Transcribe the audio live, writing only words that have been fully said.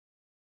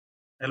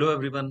Hello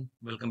everyone,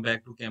 welcome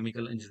back to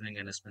Chemical Engineering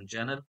and Aspentech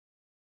channel.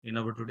 In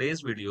our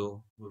today's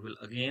video, we will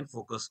again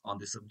focus on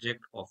the subject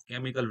of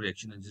chemical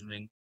reaction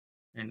engineering.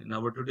 And in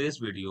our today's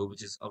video,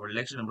 which is our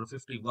lecture number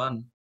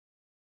 51,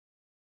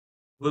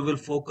 we will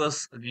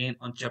focus again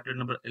on chapter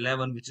number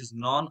 11, which is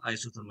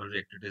non-isothermal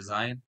reactor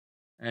design.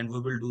 And we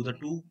will do the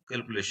two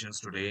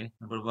calculations today.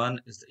 Number one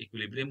is the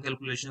equilibrium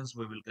calculations.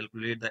 We will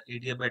calculate the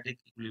adiabatic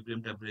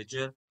equilibrium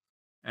temperature,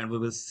 and we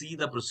will see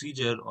the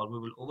procedure, or we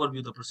will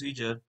overview the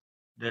procedure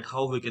that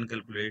how we can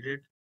calculate it.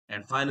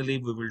 And finally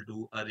we will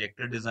do a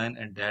reactor design,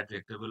 and that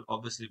reactor will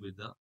obviously be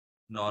the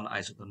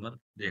non-isothermal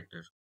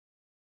reactor.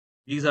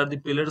 These are the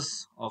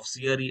pillars of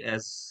CRE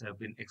as have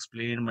been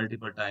explained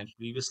multiple times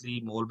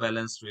previously: mole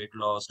balance, rate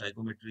law,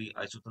 stoichiometry,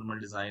 isothermal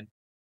design,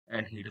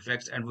 and heat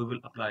effects, and we will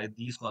apply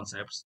these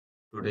concepts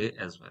today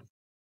as well.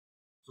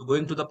 So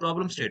going to the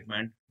problem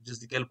statement, which is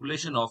the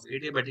calculation of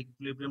adiabatic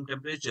equilibrium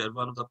temperature,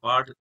 one of the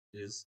part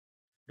is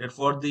that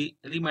for the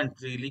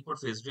elementary liquid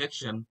phase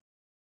reaction,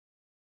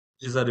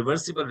 which is a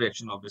reversible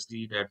reaction,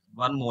 obviously, that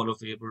 1 mole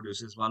of A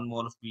produces 1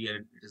 mole of B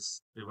and it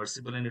is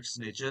reversible in its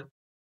nature,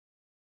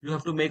 you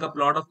have to make a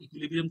plot of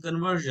equilibrium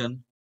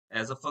conversion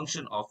as a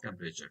function of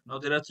temperature. Now,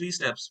 there are three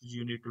steps which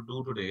you need to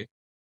do today.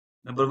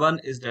 Number one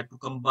is that to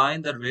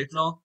combine the rate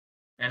law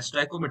and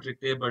stoichiometric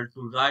table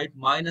to write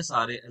minus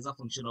RA as a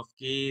function of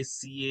K,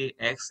 CA,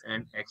 X,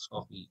 and X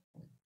of E.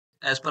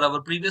 As per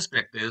our previous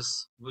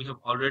practice, we have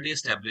already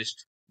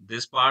established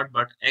this part,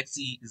 but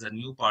XE is a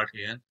new part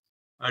here.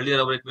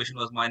 Earlier, our equation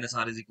was minus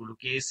R is equal to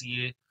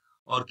KCA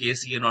or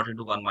KCA naught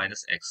into 1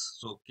 minus X.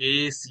 So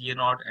KCA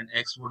naught and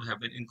X would have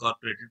been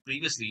incorporated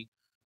previously,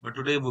 but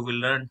today we will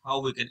learn how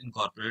we can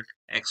incorporate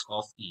X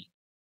of E.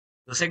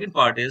 The second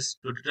part is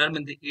to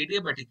determine the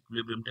adiabatic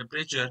equilibrium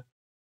temperature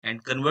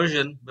and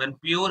conversion when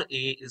pure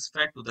A is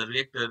fed to the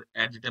reactor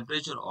at the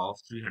temperature of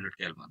 300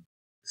 Kelvin.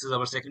 This is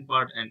our second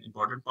part and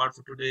important part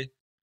for today,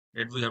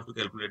 that we have to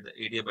calculate the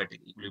adiabatic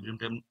equilibrium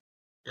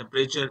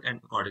temperature and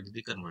accordingly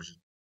the conversion.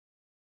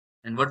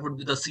 And what would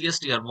be the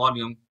CSTR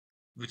volume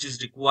which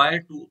is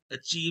required to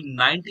achieve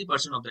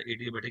 90% of the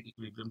adiabatic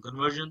equilibrium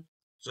conversion.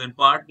 So in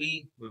part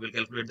B, we will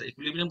calculate the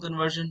equilibrium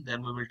conversion,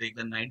 then we will take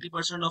the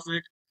 90% of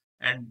it,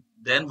 and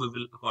then we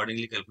will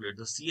accordingly calculate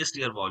the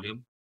CSTR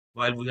volume,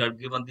 while we are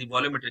given the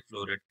volumetric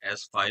flow rate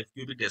as 5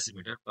 cubic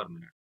decimeter per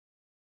minute.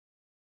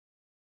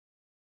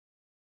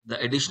 The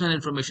additional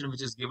information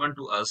which is given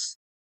to us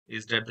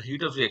is that the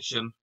heat of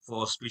reaction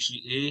for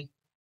species A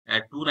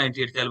at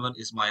 298 Kelvin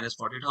is minus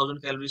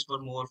 40,000 calories per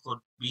mole. For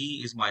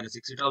B is minus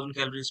 60,000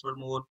 calories per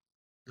mole.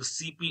 The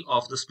Cp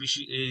of the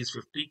species A is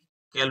 50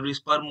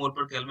 calories per mole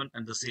per Kelvin,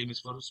 and the same is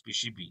for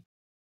species B.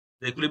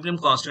 The equilibrium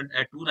constant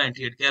at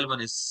 298 Kelvin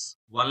is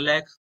 1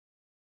 lakh.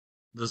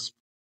 The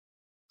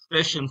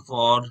expression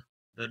for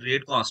the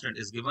rate constant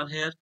is given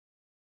here,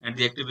 and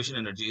the activation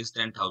energy is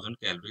 10,000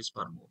 calories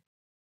per mole.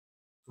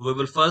 So we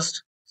will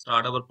first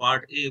start our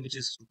part A, which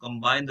is to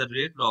combine the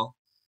rate law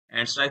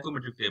and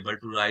stoichiometric table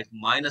to write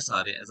minus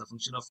RA as a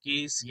function of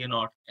K, CA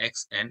naught,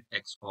 X, and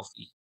X of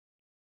E.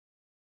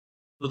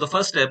 So the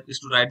first step is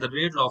to write the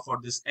rate law for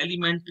this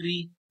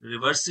elementary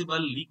reversible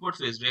liquid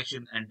phase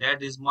reaction, and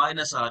that is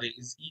minus RA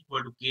is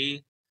equal to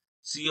K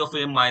C of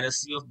A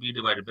minus C of B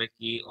divided by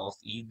K of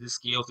E. This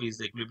K of E is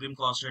the equilibrium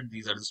constant.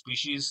 These are the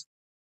species,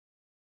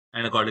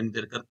 and according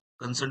to their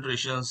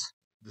concentrations,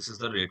 this is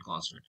the rate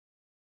constant.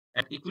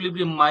 At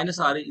equilibrium, minus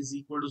RA is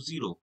equal to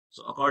 0.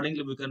 So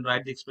accordingly, we can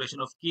write the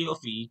expression of K of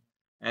E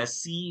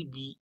as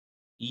CBE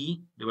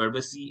divided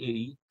by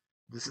CAE.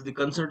 This is the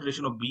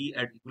concentration of B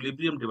at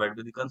equilibrium divided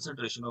by the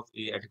concentration of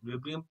A at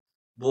equilibrium.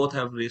 Both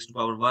have raised to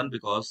power 1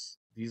 because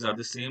these are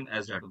the same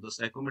as that of the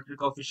stoichiometric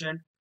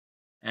coefficient,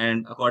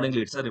 and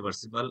accordingly it's a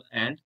reversible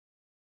and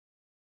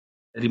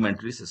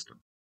elementary system.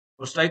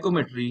 For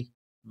stoichiometry,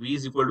 V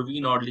is equal to V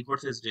naught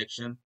liquid phase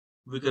reaction.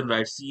 We can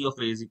write C of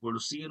A is equal to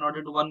C naught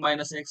into 1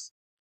 minus X,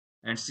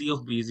 and C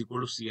of B is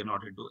equal to C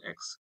naught into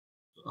X.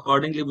 So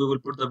accordingly, we will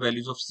put the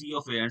values of C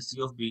of A and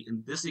C of B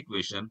in this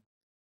equation,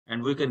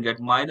 and we can get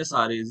minus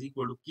RA is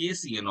equal to K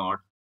C naught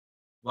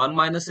 1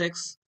 minus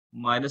X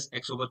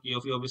over K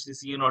of A. Obviously,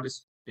 C naught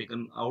is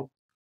taken out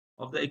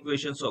of the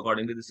equation, so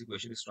accordingly, this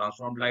equation is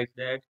transformed like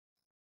that.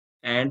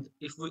 And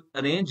if we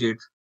arrange it,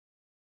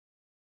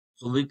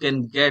 so we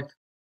can get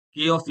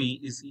K of E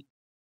is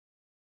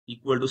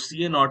equal to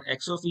C naught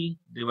X of E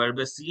divided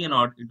by C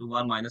naught into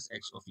 1 minus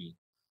X of E,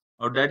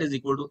 or that is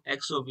equal to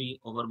X of E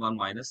over 1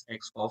 minus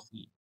X of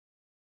E.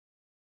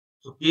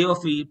 So K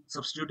of E,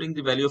 substituting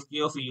the value of K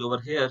of E over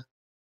here,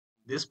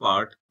 this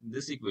part,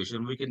 this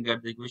equation, we can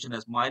get the equation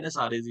as minus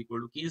R is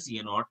equal to K C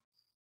A naught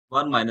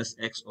 1 minus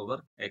X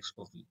over X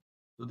of E.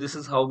 So this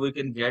is how we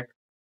can get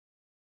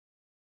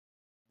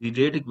the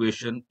rate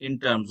equation in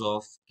terms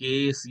of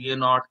K, C A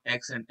naught,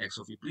 X and X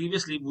of E.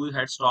 Previously, we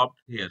had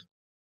stopped here,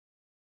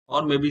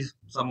 or maybe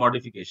some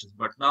modifications,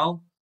 but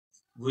now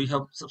we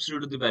have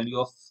substituted the value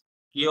of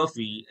K of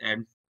E,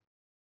 and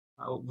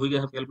we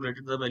have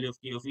calculated the value of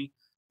K of E.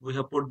 We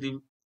have put the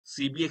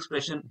CB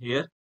expression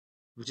here,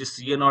 which is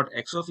C naught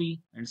X of E,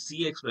 and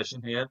C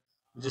expression here,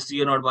 which is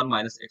C naught 1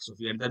 minus X of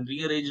E, and then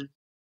rearranged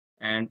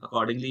and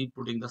accordingly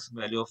putting the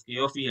value of K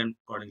of E, and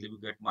accordingly we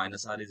get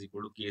minus R is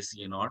equal to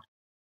KCA naught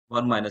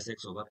 1 minus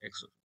X over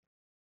X of E.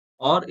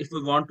 Or if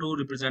we want to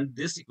represent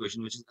this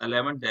equation, which is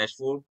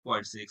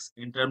 11-4.6,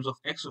 in terms of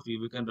X of E,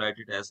 we can write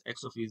it as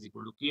X of E is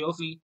equal to K of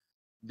E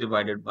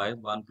divided by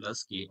 1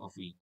 plus K of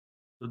E.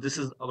 So this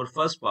is our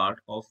first part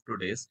of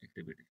today's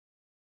activity.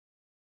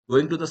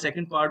 Going to the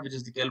second part, which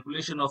is the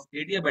calculation of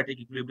adiabatic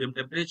equilibrium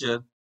temperature,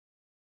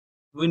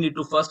 we need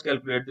to first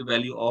calculate the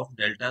value of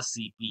delta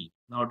Cp.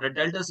 Now, the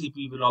delta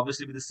Cp will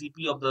obviously be the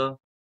Cp of the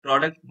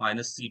product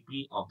minus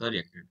Cp of the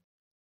reactant.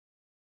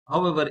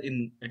 However,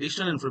 in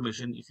additional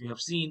information, if you have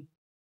seen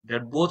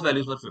that both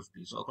values were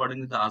 50, so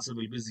accordingly the answer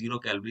will be 0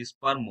 calories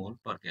per mole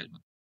per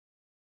Kelvin.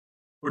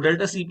 For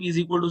delta Cp is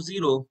equal to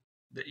 0,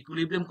 the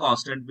equilibrium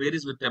constant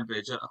varies with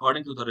temperature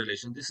according to the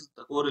relation. This is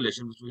the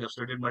correlation which we have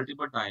studied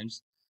multiple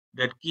times,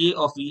 that K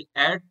of E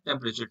at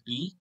temperature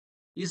T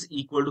is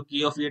equal to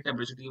K of E at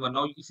temperature T1.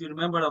 Now, if you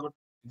remember our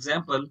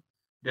example,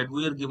 that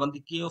we are given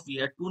the K of E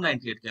at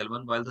 298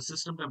 Kelvin while the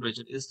system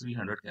temperature is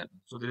 300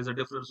 Kelvin. So there is a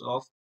difference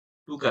of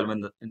 2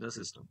 Kelvin in the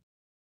system.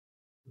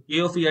 K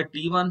of E at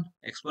T1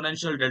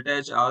 exponential delta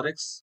H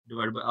Rx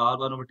divided by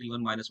R1 over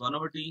T1 minus 1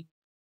 over T.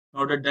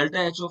 Now the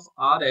delta H of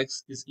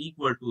Rx is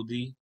equal to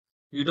the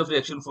heat of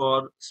reaction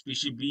for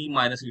species B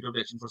minus heat of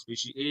reaction for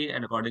species A,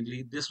 and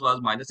accordingly this was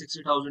minus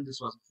 60,000, this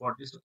was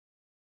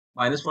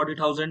minus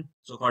 40,000.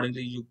 So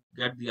accordingly you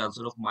get the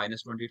answer of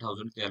minus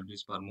 20,000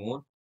 calories per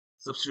mole.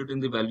 Substituting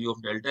the value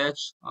of delta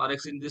H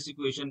Rx in this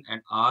equation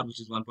and R, which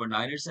is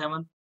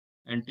 1.987,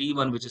 and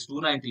T1, which is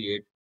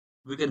 298,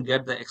 we can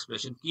get the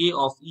expression K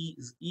of E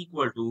is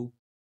equal to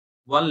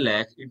 1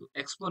 lakh into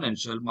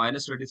exponential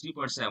minus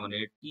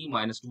 23.78 T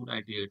minus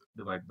 298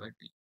 divided by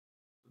T.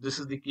 This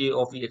is the K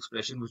of E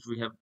expression which we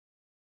have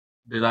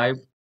derived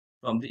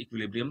from the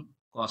equilibrium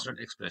constant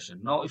expression.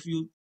 Now, if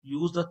you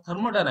use the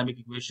thermodynamic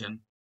equation,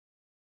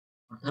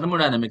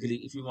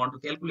 thermodynamically, if you want to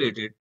calculate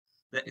it,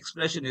 the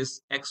expression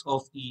is X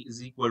of E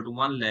is equal to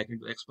 1 lakh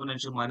into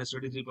exponential minus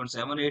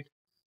 33.78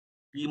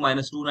 T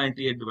minus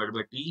 298 divided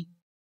by T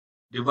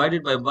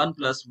divided by 1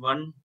 plus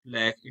 1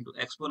 lakh into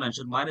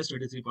exponential minus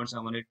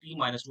 23.78 T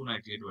minus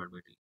 298 divided by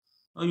T.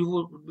 Now you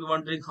would be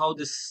wondering how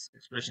this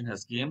expression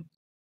has came.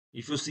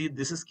 If you see,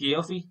 this is K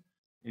of E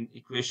in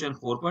equation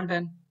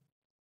 4.10,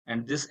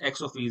 and this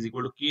X of E is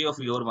equal to K of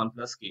E over 1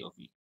 plus K of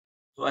E.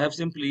 So I have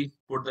simply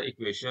put the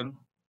equation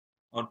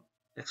or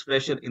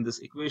expression in this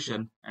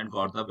equation and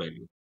got the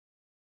value.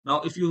 Now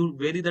if you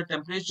vary the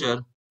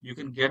temperature, you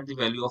can get the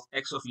value of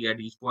X of E at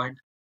each point.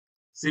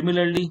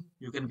 Similarly,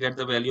 you can get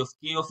the value of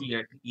K of E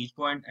at each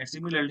point, and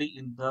similarly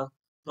in the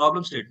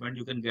problem statement,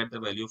 you can get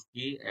the value of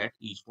K at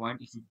each point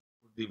if you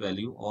put the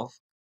value of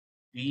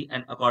T,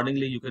 and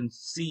accordingly you can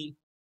see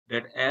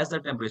that as the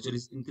temperature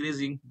is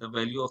increasing, the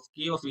value of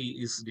K of E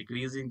is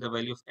decreasing, the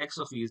value of X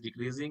of E is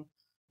decreasing,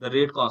 the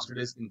rate constant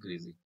is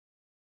increasing.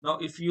 Now,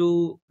 if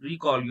you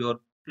recall your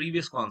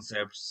previous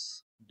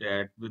concepts,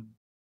 that with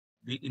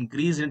the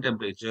increase in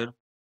temperature,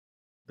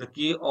 the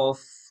K of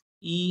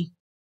E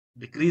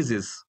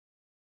decreases.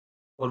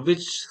 For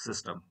which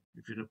system?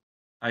 If you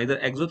either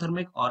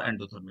exothermic or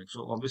endothermic.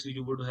 So obviously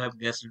you would have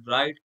guessed it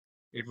right.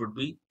 It would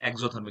be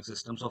exothermic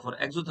system. So for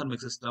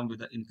exothermic system, with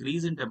the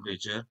increase in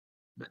temperature,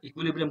 the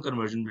equilibrium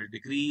conversion will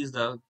decrease,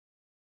 the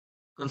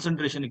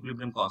concentration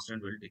equilibrium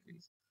constant will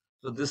decrease.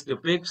 So this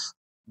depicts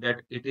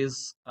that it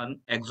is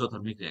an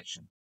exothermic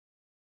reaction.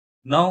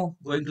 Now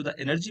going to the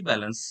energy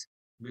balance,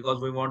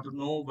 because we want to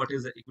know what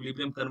is the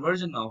equilibrium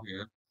conversion now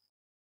here.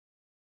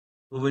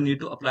 So we need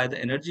to apply the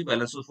energy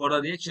balance. So for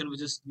a reaction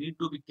which is need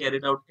to be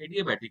carried out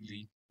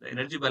adiabatically, the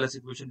energy balance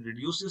equation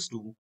reduces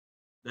to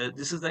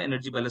this is the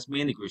energy balance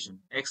main equation,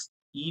 X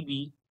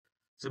EB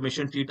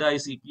summation theta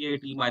is Cp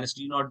at T minus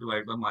T naught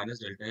divided by minus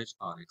delta H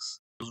Rx.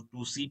 So to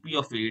Cp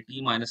of A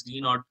T minus T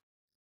naught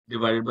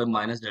divided by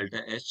minus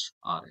delta H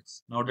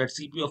Rx. Now that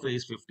Cp of A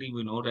is 50,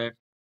 we know that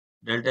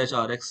delta H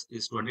Rx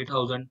is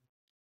 20,000.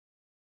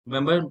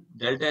 Remember,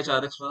 delta H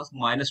Rx was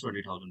minus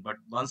 20,000, but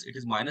once it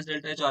is minus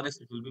delta H Rx,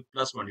 it will be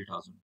plus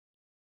 20,000.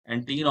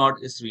 And T naught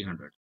is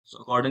 300. So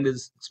accordingly,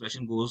 this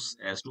expression goes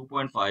as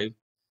 2.5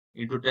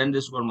 into 10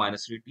 raised to the power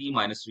minus 3 T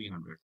minus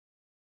 300.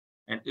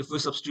 And if we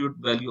substitute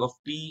value of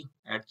T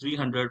at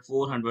 300,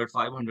 400,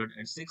 500,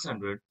 and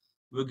 600,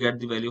 we get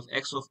the value of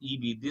X of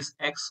EB. This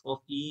X of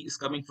E is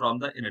coming from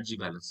the energy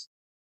balance,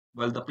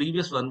 while the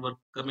previous one were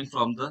coming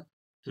from the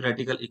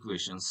theoretical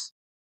equations.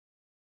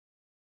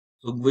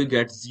 So we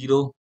get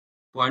 0,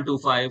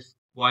 0.25,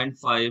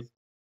 0.5,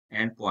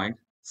 and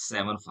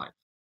 0.75.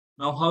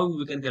 Now, how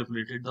we can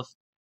calculate it? The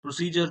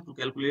procedure to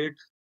calculate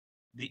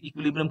the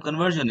equilibrium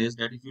conversion is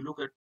that if you look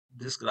at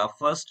this graph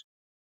first,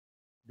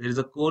 there is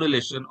a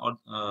correlation, or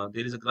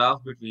there is a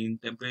graph between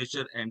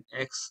temperature and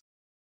X,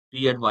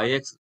 T at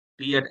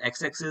T at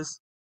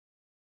x-axis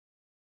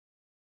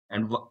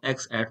and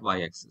X at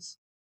y-axis.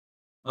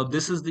 Now,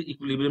 this is the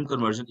equilibrium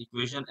conversion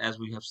equation as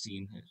we have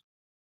seen here.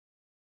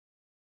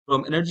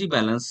 From energy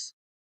balance,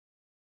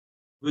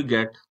 we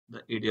get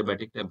the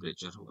adiabatic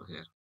temperature over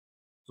here.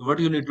 So what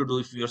you need to do,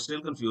 if you are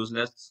still confused,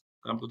 let's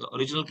come to the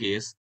original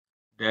case,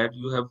 that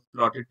you have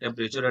plotted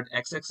temperature at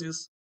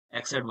x-axis,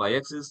 x at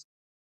y-axis.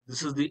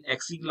 This is the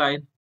xe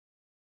line,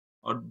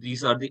 or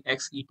these are the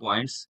xe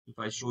points. If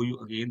I show you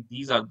again,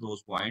 these are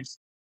those points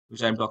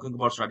which I am talking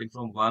about, starting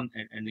from 1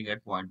 and ending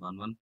at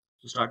 0.11.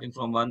 So starting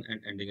from 1 and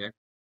ending at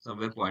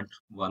somewhere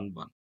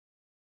 0.11.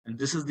 And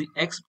this is the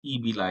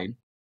xeb line,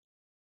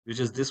 which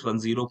is this one,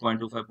 0,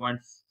 0.25,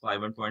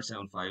 0.5 and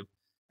 0.75.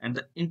 And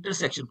the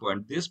intersection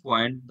point, this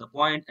point, the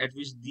point at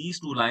which these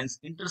two lines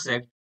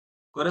intersect,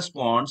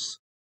 corresponds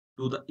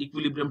to the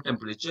equilibrium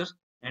temperature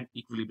and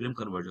equilibrium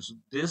conversion. So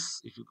this,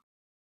 if you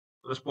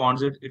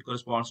corresponds it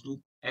corresponds to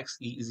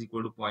xe is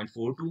equal to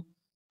 0.42,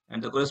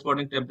 and the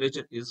corresponding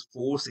temperature is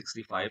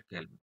 465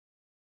 Kelvin.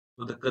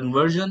 So the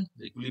conversion,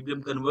 the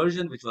equilibrium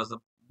conversion, which was the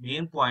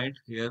main point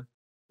here,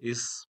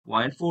 is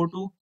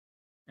 0.42,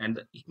 and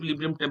the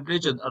equilibrium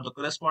temperature, or the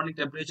corresponding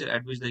temperature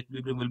at which the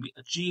equilibrium will be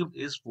achieved,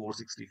 is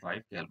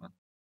 465 Kelvin.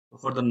 So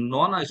for the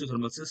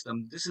non-isothermal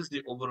system, this is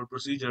the overall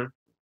procedure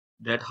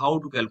that how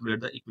to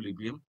calculate the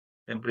equilibrium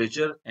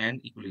temperature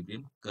and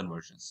equilibrium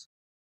conversions.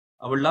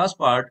 Our last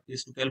part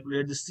is to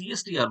calculate the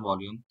CSTR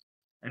volume,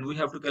 and we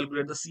have to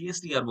calculate the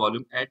CSTR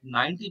volume at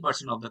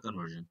 90% of the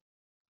conversion.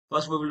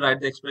 First, we will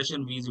write the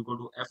expression V is equal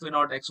to FA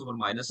naught x over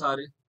minus RA.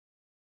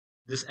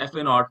 This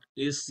FA naught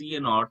is CA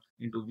naught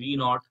into V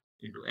naught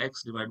into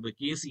x divided by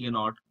K CA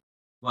naught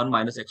 1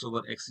 minus x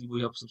over xc.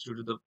 We have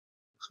substituted the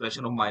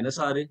expression of minus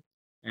RA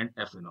and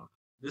FA naught.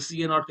 This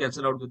CA naught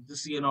cancel out with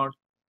this CA naught.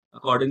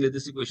 Accordingly,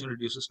 this equation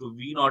reduces to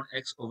V naught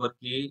x over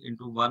K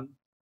into 1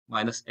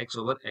 minus x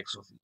over x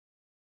of E.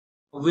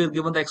 We are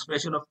given the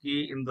expression of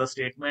K in the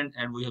statement,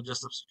 and we have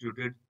just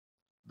substituted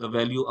the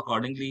value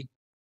accordingly.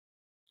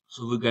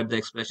 So we get the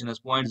expression as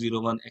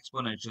 0.01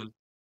 exponential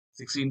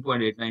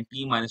 16.89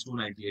 t minus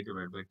 298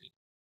 divided by t.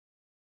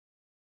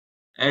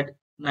 At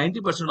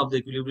 90% of the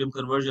equilibrium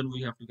conversion,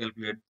 we have to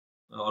calculate,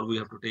 or we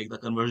have to take the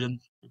conversion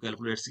to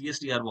calculate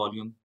CSTR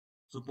volume.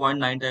 So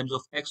 0.9 times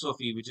of x of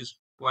E, which is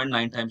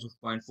 0.9 times of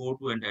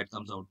 0.42, and that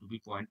comes out to be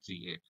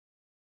 0.38.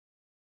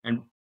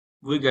 And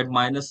we get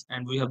minus,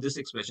 and we have this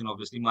expression,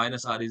 obviously,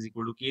 minus R is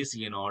equal to K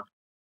CA naught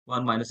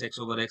 1 minus x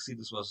over xc.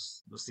 This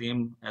was the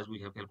same as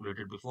we have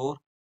calculated before.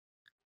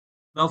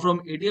 Now from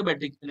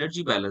adiabatic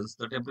energy balance,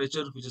 the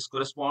temperature which is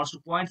corresponds to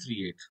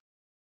 0.38,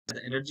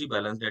 the energy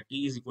balance, that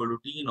T is equal to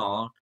T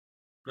naught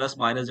plus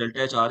minus delta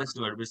HRX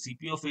divided by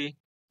Cp of A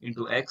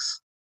into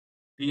x.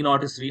 T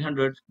naught is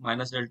 300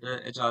 minus delta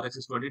HRX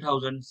is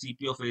 20,000,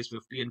 Cp of A is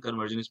 50, and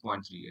conversion is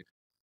 0.38.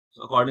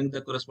 So according to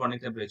the corresponding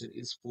temperature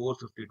is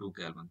 452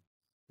 Kelvin.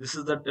 This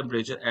is the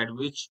temperature at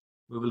which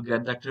we will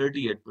get the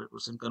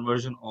 38%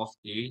 conversion of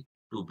A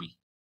to B.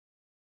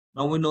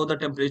 Now we know the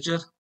temperature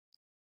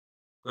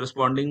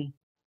corresponding.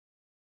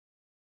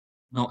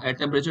 Now at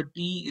temperature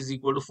T is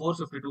equal to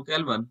 452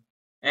 Kelvin,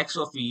 x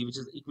of E, which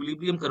is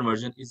equilibrium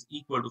conversion, is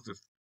equal to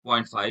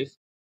 0.5. K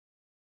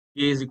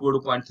is equal to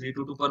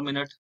 0.322 per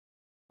minute.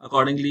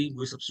 Accordingly,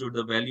 we substitute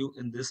the value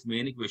in this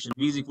main equation.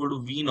 V is equal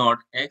to V naught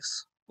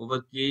x over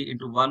K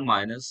into 1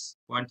 minus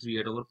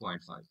 0.38 over 0.5.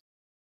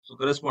 So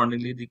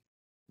correspondingly, the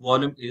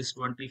volume is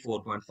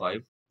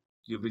 24.5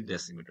 cubic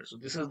decimeter. So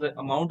this is the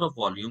amount of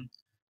volume,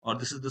 or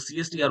this is the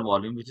CSTR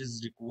volume, which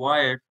is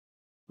required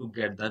to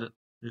get the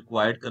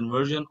required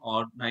conversion,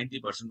 or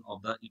 90%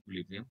 of the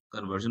equilibrium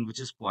conversion, which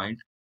is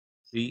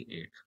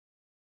 0.38.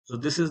 So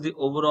this is the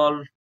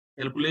overall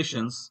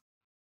calculations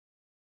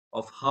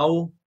of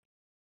how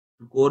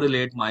to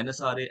correlate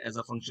minus RA as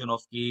a function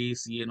of K,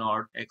 CA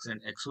naught, x,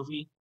 and x of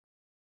E,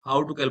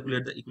 how to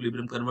calculate the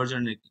equilibrium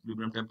conversion and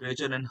equilibrium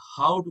temperature, and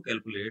how to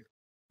calculate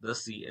the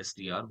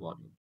CSTR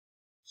volume.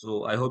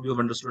 So I hope you have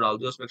understood all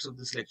the aspects of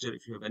this lecture.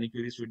 If you have any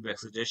queries, feedback,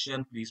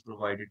 suggestion, please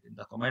provide it in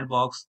the comment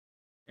box,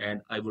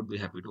 and I would be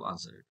happy to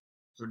answer it.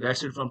 So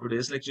that's it from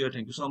today's lecture.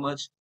 Thank you so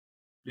much.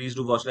 Please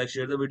do watch, like,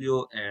 share the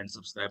video, and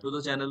subscribe to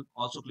the channel.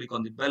 Also click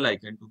on the bell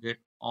icon to get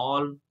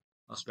all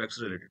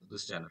aspects related to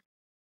this channel.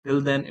 Till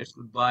then, it's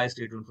goodbye.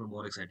 Stay tuned for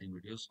more exciting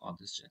videos on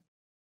this channel.